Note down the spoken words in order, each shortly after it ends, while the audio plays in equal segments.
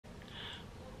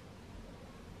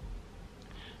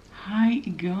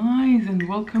guys, and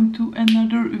welcome to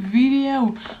another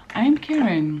video. I'm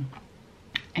Karen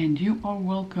and you are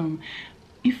welcome.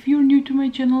 If you're new to my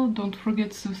channel, don't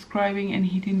forget subscribing and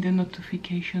hitting the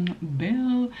notification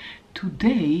bell.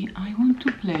 Today I want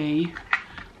to play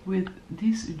with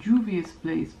this JUVIAS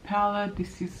Place palette.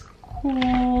 This is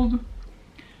called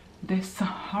the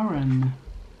Saharan.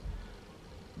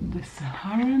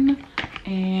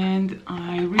 And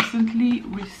I recently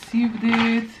received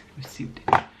it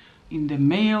in the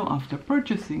mail after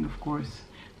purchasing, of course.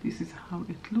 This is how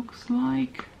it looks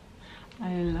like.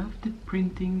 I love the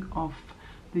printing of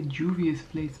the JUVIAS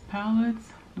Place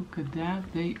palettes. Look at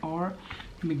that, they are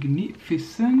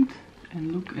magnificent,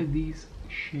 and look at these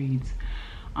shades.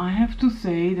 I have to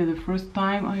say that the first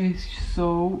time I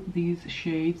saw these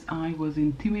shades I was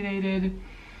intimidated.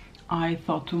 I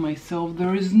thought to myself,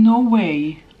 there is no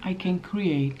way I can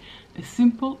create a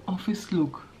simple office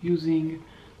look using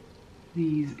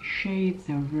these shades.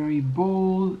 They're very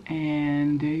bold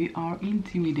and they are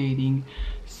intimidating.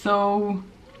 So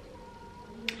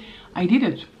I did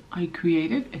it. I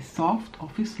created a soft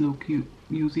office look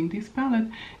using this palette,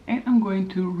 and I'm going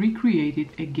to recreate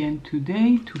it again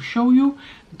today to show you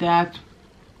that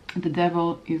the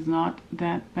devil is not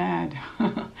that bad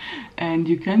and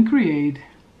you can create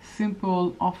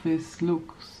simple office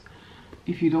looks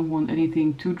if you don't want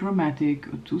anything too dramatic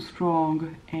or too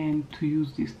strong, and to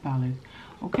use this palette.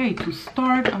 Okay, to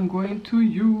start I'm going to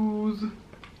use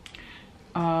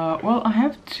well, I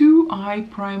have two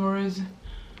eyeshadow primers.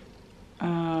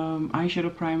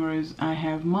 I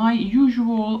have my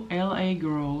usual LA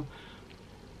Girl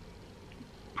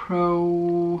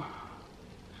Pro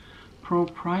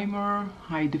primer,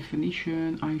 high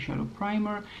definition eyeshadow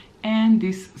primer, and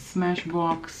this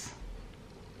Smashbox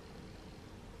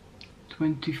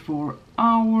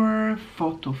 24-hour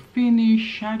photo finish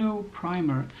shadow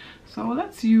primer. So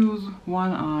let's use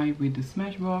one eye with the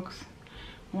Smashbox,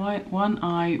 one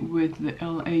eye with the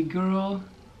LA Girl,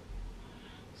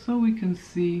 so we can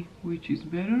see which is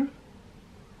better.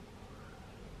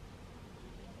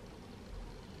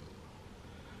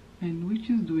 And which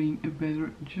is doing a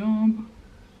better job.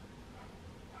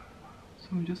 So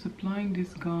I'm just applying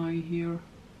this guy here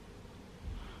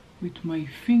with my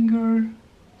finger,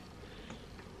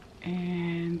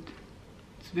 and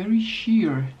it's very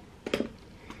sheer.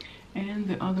 And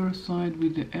the other side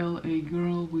with the LA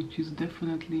Girl, which is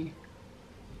definitely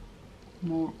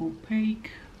more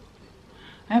opaque.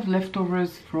 I have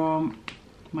leftovers from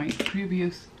my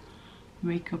previous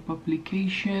makeup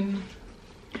application.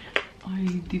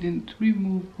 I didn't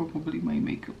remove probably my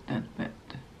makeup that bad.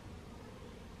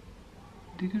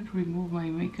 Didn't remove my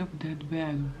makeup that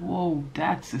bad. Whoa,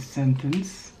 that's a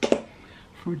sentence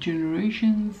for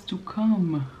generations to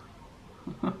come.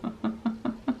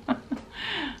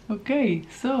 Okay,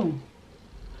 so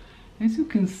as you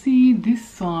can see, this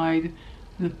side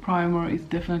the primer is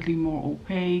definitely more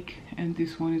opaque and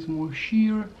this one is more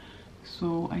sheer,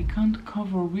 so I can't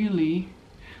cover really.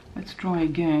 Let's try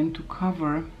again to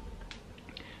cover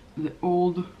the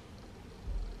old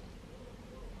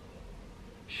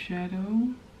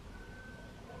shadow,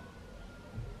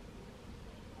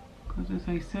 because as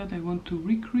I said, I want to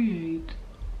recreate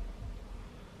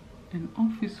an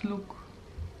office look.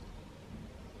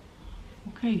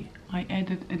 Okay, I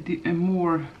added a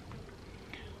more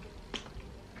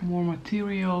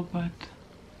material, but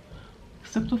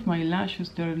except of my lashes,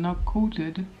 they're now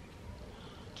coated.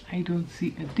 I don't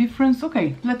see a difference.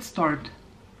 Okay, let's start.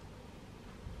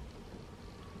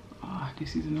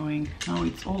 This is annoying. Now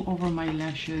it's all over my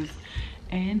lashes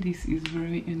and this is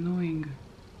very annoying.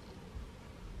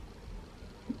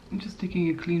 I'm just taking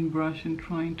a clean brush and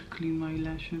trying to clean my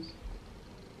lashes.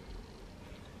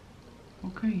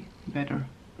 Okay, better.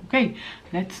 Okay,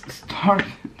 let's start.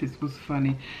 This was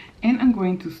funny. And I'm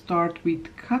going to start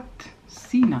with Cut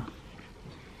Sienna,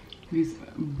 this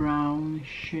brown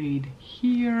shade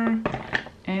here,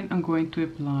 and I'm going to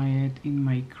apply it in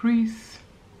my crease,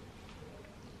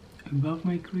 above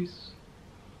my crease.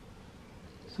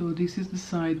 So this is the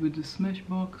side with the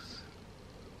Smashbox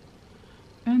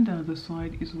and the other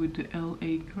side is with the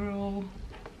LA Girl.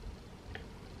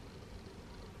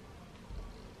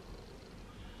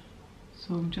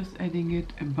 So I'm just adding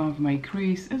it above my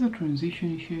crease as a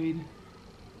transition shade.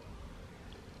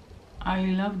 I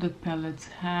love that palettes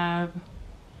have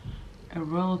a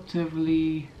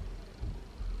relatively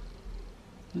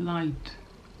light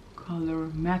color,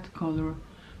 matte color,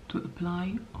 to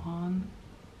apply on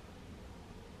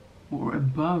or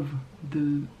above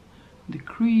the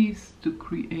crease to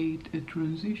create a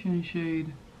transition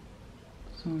shade.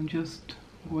 So I'm just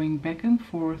going back and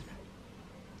forth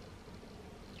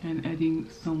and adding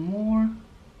some more.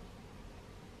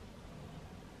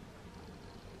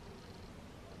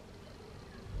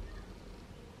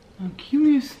 I'm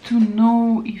curious to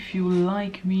know if you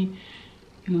like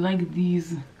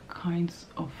these kinds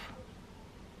of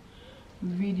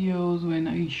videos when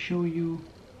I show you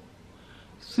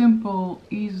simple,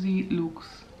 easy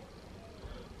looks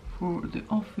for the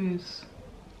office,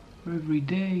 for every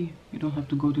day. You don't have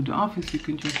to go to the office, you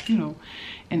can just, you know,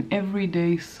 an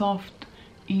everyday soft,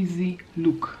 easy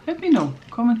look. Let me know,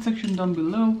 comment section down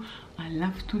below. I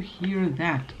love to hear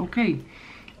that. Okay,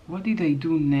 what did I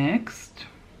do next?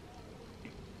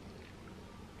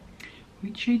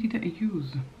 Which shade did I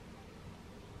use?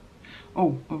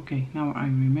 Oh, okay, now I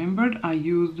remembered. I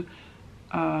used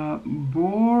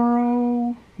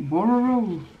Bororo,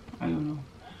 I don't know,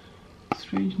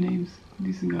 strange names,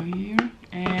 this guy here.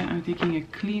 And I'm taking a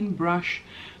clean brush.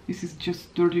 This is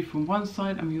just dirty from one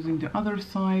side, I'm using the other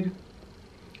side.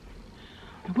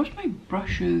 I washed my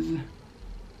brushes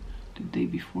the day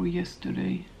before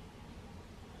yesterday,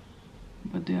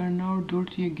 but they are now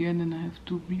dirty again and I have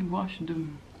to rewash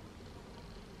them.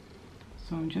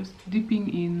 So I'm just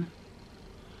dipping in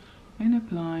and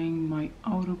applying my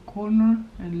outer corner,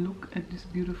 and look at this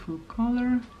beautiful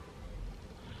color.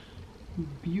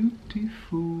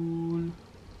 Beautiful,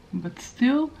 but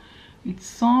still it's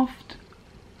soft,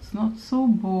 it's not so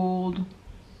bold.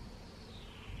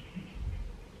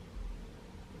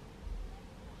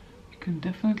 You can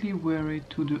definitely wear it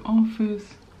to the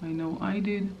office. I know I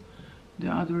did the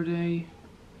other day.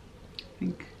 I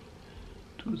think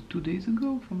it was 2 days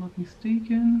ago, if I'm not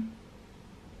mistaken.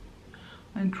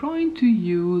 I'm trying to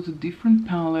use a different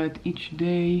palette each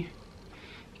day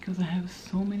because I have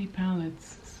so many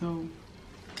palettes. So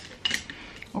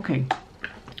okay,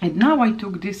 and now I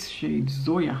took this shade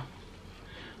Zoya,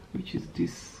 which is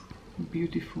this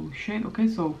beautiful shade. Okay,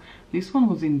 so this one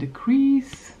was in the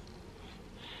crease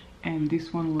and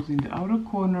this one was in the outer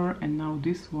corner, and now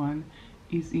this one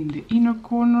is in the inner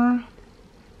corner.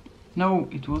 No,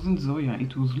 it wasn't Zoya,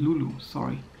 it was Lulu,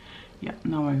 sorry. Yeah,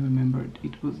 now I remembered,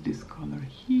 it was this color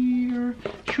here.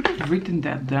 Should have written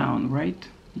that down, right?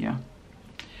 Yeah,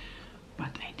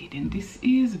 but I didn't. This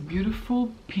is a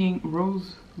beautiful pink,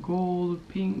 rose gold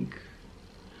pink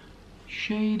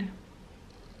shade.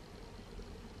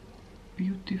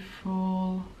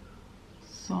 Beautiful,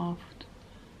 soft,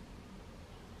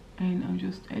 and I'm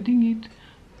just adding it,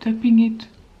 tapping it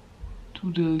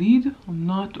to the lid. I'm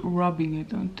not rubbing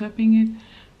it, I'm tapping it,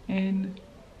 and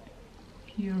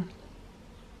here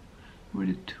where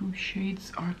the two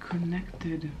shades are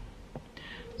connected.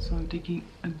 So I'm taking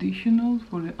additional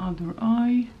for the other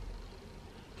eye,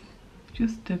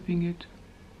 just tapping it,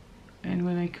 and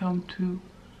when I come to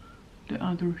the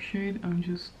other shade, I'm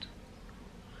just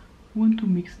want to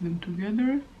mix them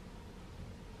together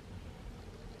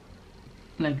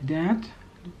like that.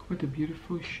 Look what a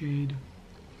beautiful shade.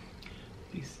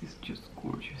 This is just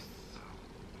gorgeous.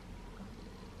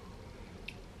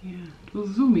 Yeah, it will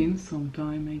zoom in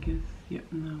sometime, I guess. Yeah,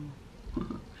 now.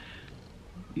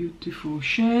 Beautiful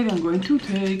shade. I'm going to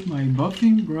take my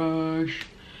buffing brush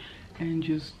and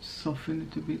just soften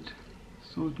it a bit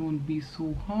so it won't be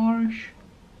so harsh.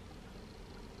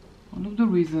 One of the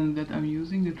reasons that I'm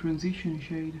using the transition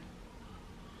shade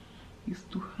is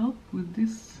to help with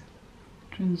this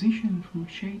transition from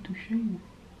shade to shade.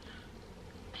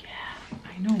 Yeah,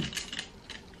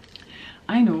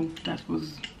 I know that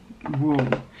was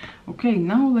wrong. Okay,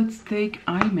 now let's take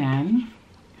Eyeman,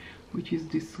 which is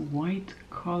this white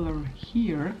color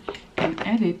here, and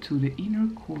add it to the inner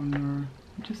corner.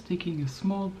 I'm just taking a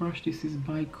small brush. This is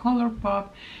by Colourpop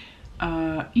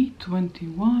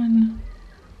E21,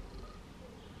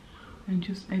 and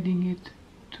just adding it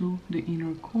to the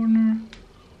inner corner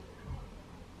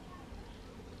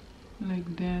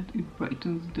like that. It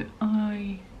brightens the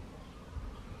eye.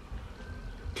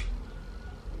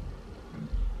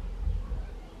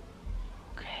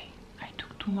 Okay, I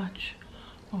took too much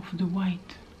of the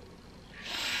white.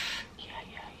 Yeah.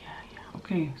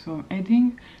 Okay, so I'm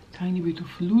adding tiny bit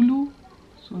of Lulu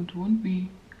so it won't be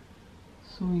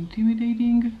so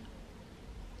intimidating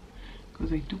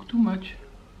because I took too much.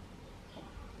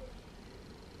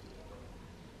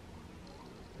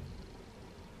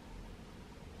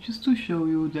 Just to show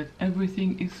you that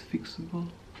everything is fixable.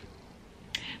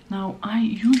 Now I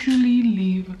usually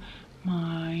leave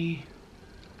my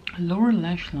lower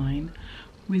lash line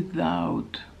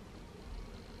without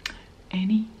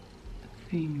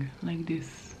anything like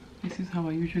this. This is how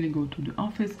I usually go to the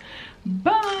office,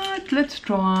 but let's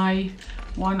try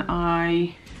one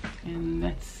eye and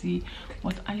let's see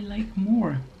what I like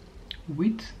more,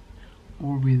 with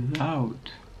or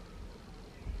without.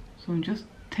 So just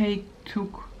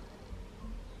took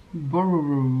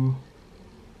borrow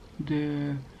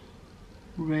the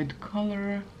red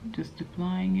color, just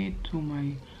applying it to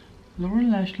my lower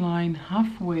lash line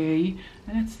halfway.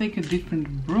 And let's take a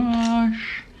different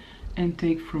brush and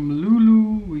take from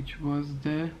Lulu, which was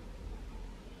the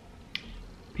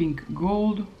pink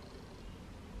gold,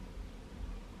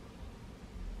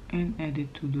 and add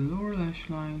it to the lower lash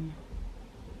line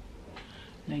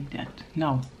like that.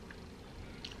 Now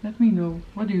let me know,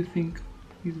 what do you think?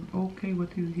 Is it okay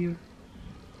what is here?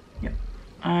 Yeah,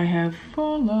 I have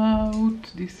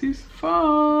fallout. This is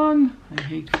fun. I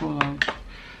hate fallout.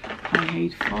 I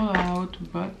hate fallout,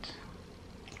 but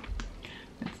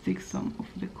let's take some of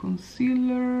the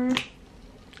concealer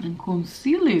and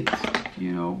conceal it.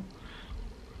 You know,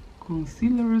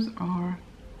 concealers are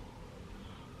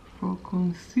for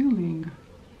concealing.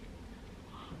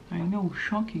 I know,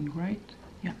 shocking, right?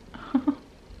 Yeah.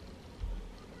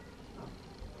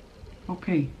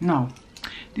 Okay, now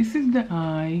this is the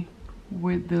eye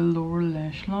with the lower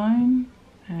lash line,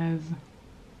 has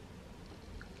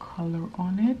color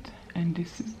on it, and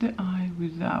this is the eye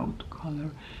without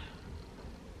color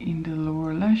in the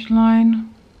lower lash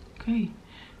line. Okay,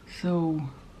 so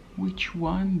which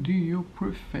one do you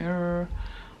prefer?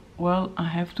 Well, I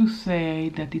have to say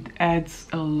that it adds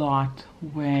a lot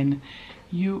when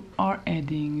you are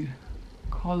adding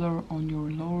color on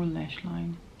your lower lash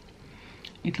line.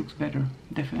 It looks better,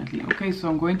 definitely. Okay, so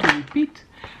I'm going to repeat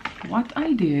what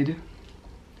I did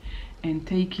and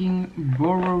taking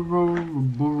borrow.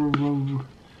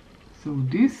 So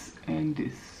this and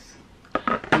this.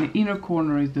 And the inner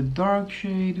corner is the dark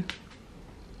shade.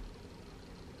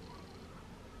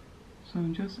 So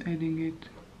I'm just adding it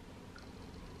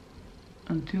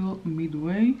until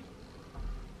midway.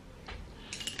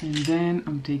 And then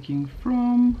I'm taking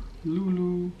from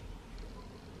Lulu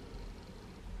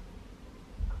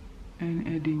and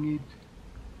adding it.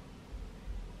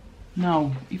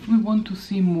 Now, if we want to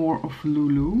see more of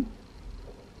Lulu,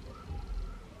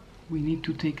 we need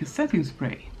to take a setting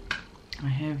spray. I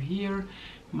have here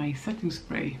my setting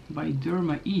spray by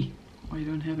Derma E. I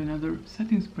don't have another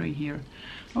setting spray here.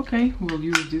 Okay, we'll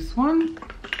use this one.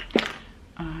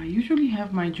 I usually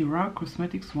have my Jura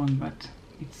Cosmetics one, but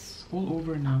it's all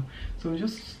over now. So I'm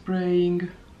just spraying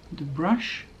the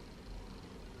brush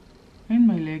and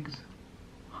my legs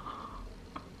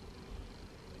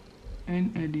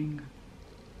and adding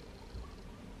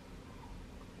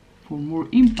for more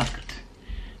impact.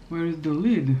 Where is the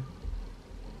lid?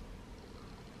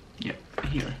 Yeah,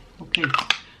 here. Okay.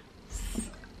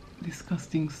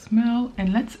 Disgusting smell.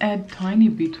 And let's add tiny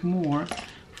bit more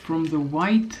from the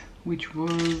white, which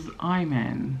was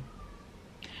Eyeman.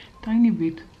 Tiny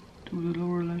bit to the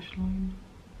lower lash line.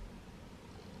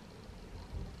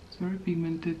 It's very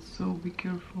pigmented, so be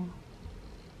careful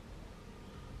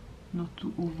not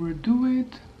to overdo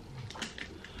it.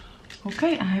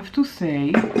 Okay, I have to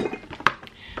say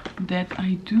that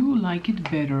I do like it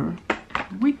better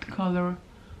with color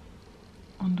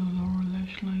on the lower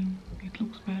lash line. It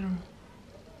looks better.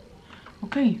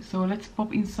 Okay, so let's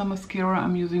pop in some mascara.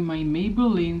 I'm using my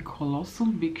Maybelline Colossal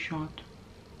Big Shot.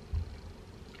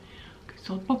 Okay,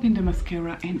 so I'll pop in the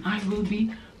mascara and I will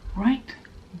be right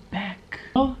back.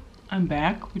 Well, I'm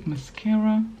back with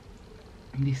mascara.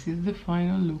 This is the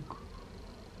final look.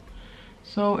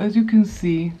 So as you can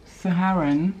see,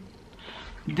 Saharan,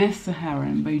 the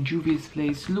Saharan by Juvia's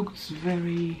Place looks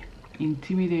very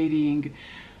intimidating.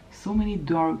 So many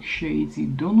dark shades, you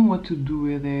don't know what to do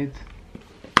with it.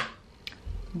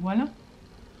 Voila.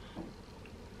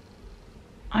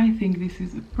 I think this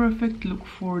is a perfect look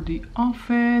for the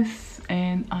office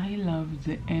and I love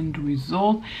the end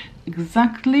result.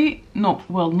 Exactly, no,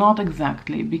 well, not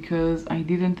exactly, because I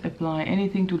didn't apply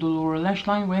anything to the lower lash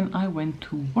line when I went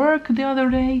to work the other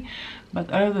day, but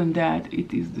other than that,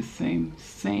 it is the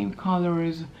same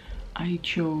colors I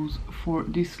chose for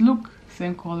this look,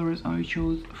 same colors I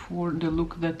chose for the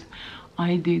look that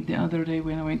I did the other day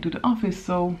when I went to the office,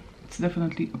 so it's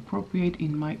definitely appropriate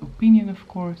in my opinion, of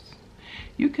course.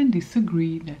 You can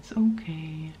disagree, that's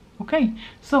okay. Okay,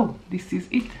 so this is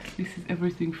it. This is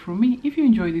everything from me. If you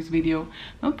enjoyed this video,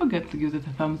 don't forget to give it a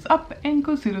thumbs up and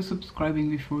consider subscribing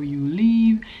before you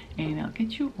leave. And I'll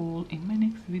catch you all in my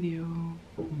next video.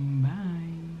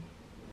 Bye.